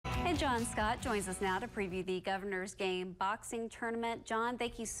John Scott joins us now to preview the Governor's Game boxing tournament. John,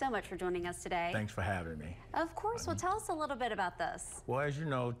 thank you so much for joining us today. Thanks for having me. Of course. Well, tell us a little bit about this. Well, as you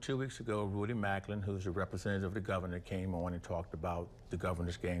know, 2 weeks ago, Rudy Macklin, who's a representative of the governor, came on and talked about the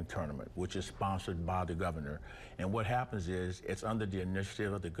Governor's Game tournament, which is sponsored by the governor. And what happens is it's under the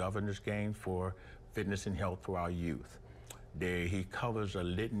initiative of the Governor's Game for fitness and health for our youth. There, he covers a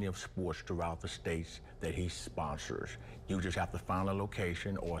litany of sports throughout the states that he sponsors. You just have to find a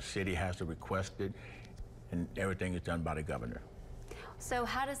location, or a city has to request it, and everything is done by the governor. So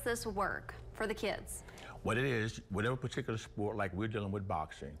how does this work for the kids? What it is, whatever particular sport, like we're dealing with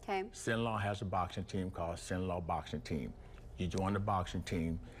boxing, okay. Cenla has a boxing team called Cenla Boxing Team. You join the boxing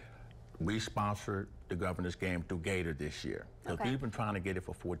team. We sponsored the Governor's Game through Gator this year. Because we've been trying to get it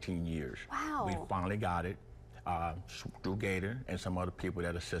for 14 years. Wow. We finally got it. Through Gator and some other people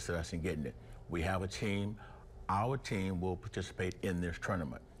that assisted us in getting it. We have a team. Our team will participate in this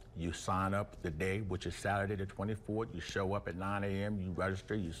tournament. You sign up the day, which is Saturday the 24th. You show up at 9 a.m., you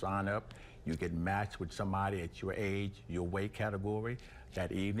register, you sign up, you get matched with somebody at your age, your weight category.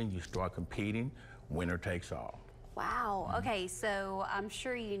 That evening, you start competing. Winner takes all. Wow. Okay, so I'm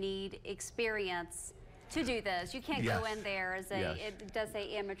sure you need experience to do this. You can't go in there as a, it does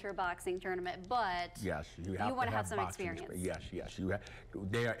say amateur boxing tournament, but you want to have some experience. Yes.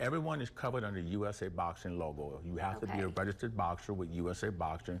 Everyone is covered under USA Boxing logo. You have to be a registered boxer with USA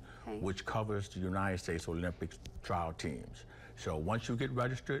Boxing, which covers the United States Olympic trial teams. So once you get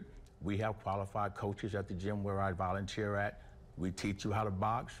registered, we have qualified coaches at the gym where I volunteer at. We teach you how to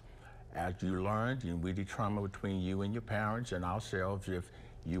box. As you learn, and we determine between you and your parents and ourselves if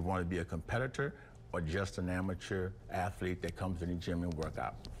you want to be a competitor or just an amateur athlete that comes to the gym and work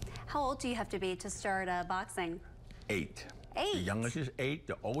out. How old do you have to be to start boxing? 8. 8? The youngest is 8,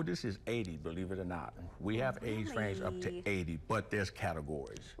 the oldest is 80, believe it or not. We have age range up to 80, but there's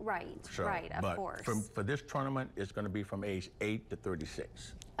categories. Right, so, of course. For this tournament, it's gonna be from age 8 to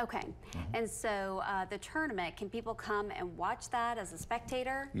 36. Okay, and so the tournament, can people come and watch that as a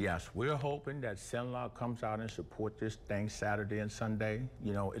spectator? Yes, we're hoping that Cenla comes out and support this thing Saturday and Sunday.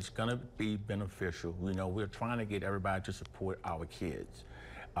 You know, it's gonna be beneficial. You know, we're trying to get everybody to support our kids.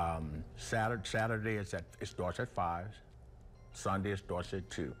 Saturday, it starts at 5. Sunday, it starts at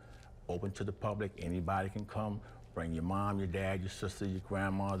 2. Open to the public, anybody can come. Bring your mom, your dad, your sister, your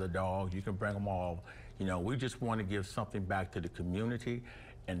grandma, the dog, you can bring them all. You know, we just want to give something back to the community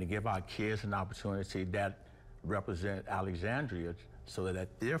and to give our kids an opportunity that represent Alexandria so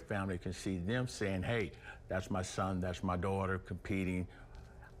that their family can see them saying, hey, that's my son, that's my daughter competing.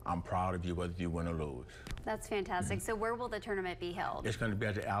 I'm proud of you whether you win or lose. That's fantastic. So where will the tournament be held? It's going to be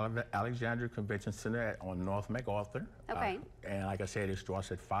at the Alexandria Convention Center on North MacArthur. Okay. And like I said, it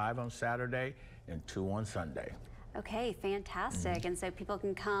starts at 5 on Saturday and 2 on Sunday. Okay, fantastic. And so people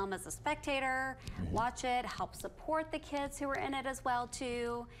can come as a spectator, watch it, help support the kids who are in it as well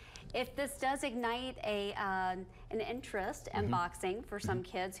too. If this does ignite an interest in boxing for some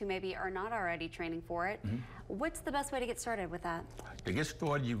kids who maybe are not already training for it, what's the best way to get started with that? To get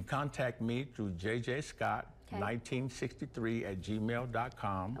started, you can contact me through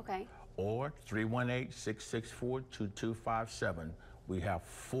jjscott1963@gmail.com or 318-664-2257. We have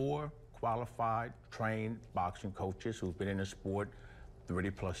 4 qualified, trained boxing coaches who've been in the sport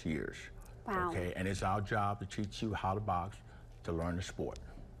 30+ years. Wow. Okay, and it's our job to teach you how to box, to learn the sport.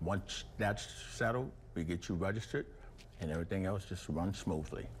 Once that's settled, we get you registered, and everything else just runs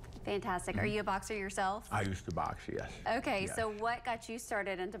smoothly. Fantastic. Are you a boxer yourself? I used to box, yes. Okay, so what got you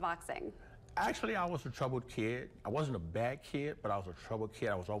started into boxing? Actually, I was a troubled kid. I wasn't a bad kid, but I was a troubled kid.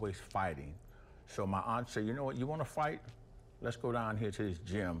 I was always fighting. So my aunt said, you know what, you want to fight? Let's go down here to this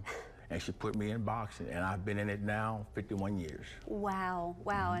gym. And she put me in boxing, and I've been in it now 51 years. Wow,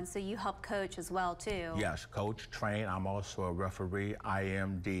 and so you help coach as well, too? Yes, coach, train. I'm also a referee. I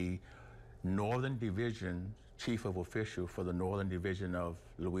am the Northern Division Chief of Official for the Northern Division of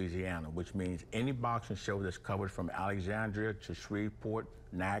Louisiana, which means any boxing show that's covered from Alexandria to Shreveport,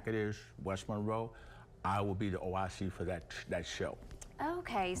 Natchitoches, West Monroe, I will be the OIC for that show.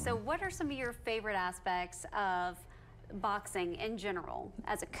 Okay, so what are some of your favorite aspects of boxing in general,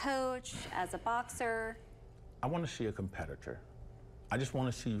 as a coach, as a boxer? I want to see a competitor. I just want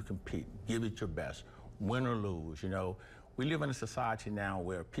to see you compete, give it your best, win or lose. You know, we live in a society now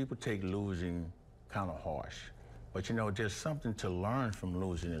where people take losing kind of harsh, but you know, there's something to learn from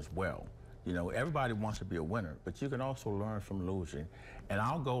losing as well. You know, everybody wants to be a winner, but you can also learn from losing. And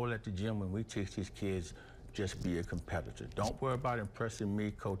our goal at the gym when we teach these kids, just be a competitor. Don't worry about impressing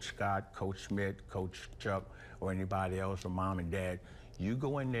me, Coach Scott, Coach Smith, Coach Chuck, or anybody else, or mom and dad. You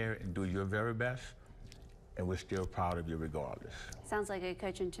go in there and do your very best, and we're still proud of you regardless. Sounds like good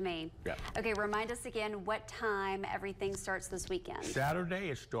coaching to me. Yeah. Okay, remind us again what time everything starts this weekend. Saturday,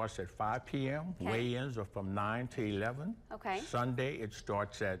 it starts at 5 p.m. Okay. Weigh-ins are from 9 to 11. Okay. Sunday, it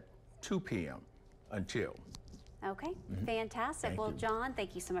starts at 2 p.m. until. Okay, fantastic. Thank Well, you. John,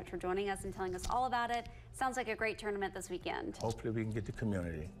 thank you so much for joining us and telling us all about it. Sounds like a great tournament this weekend. Hopefully we can get the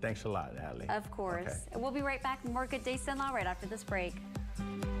community. Thanks a lot, Natalie. Of course. Okay. We'll be right back with more Good Day Cenla right after this break.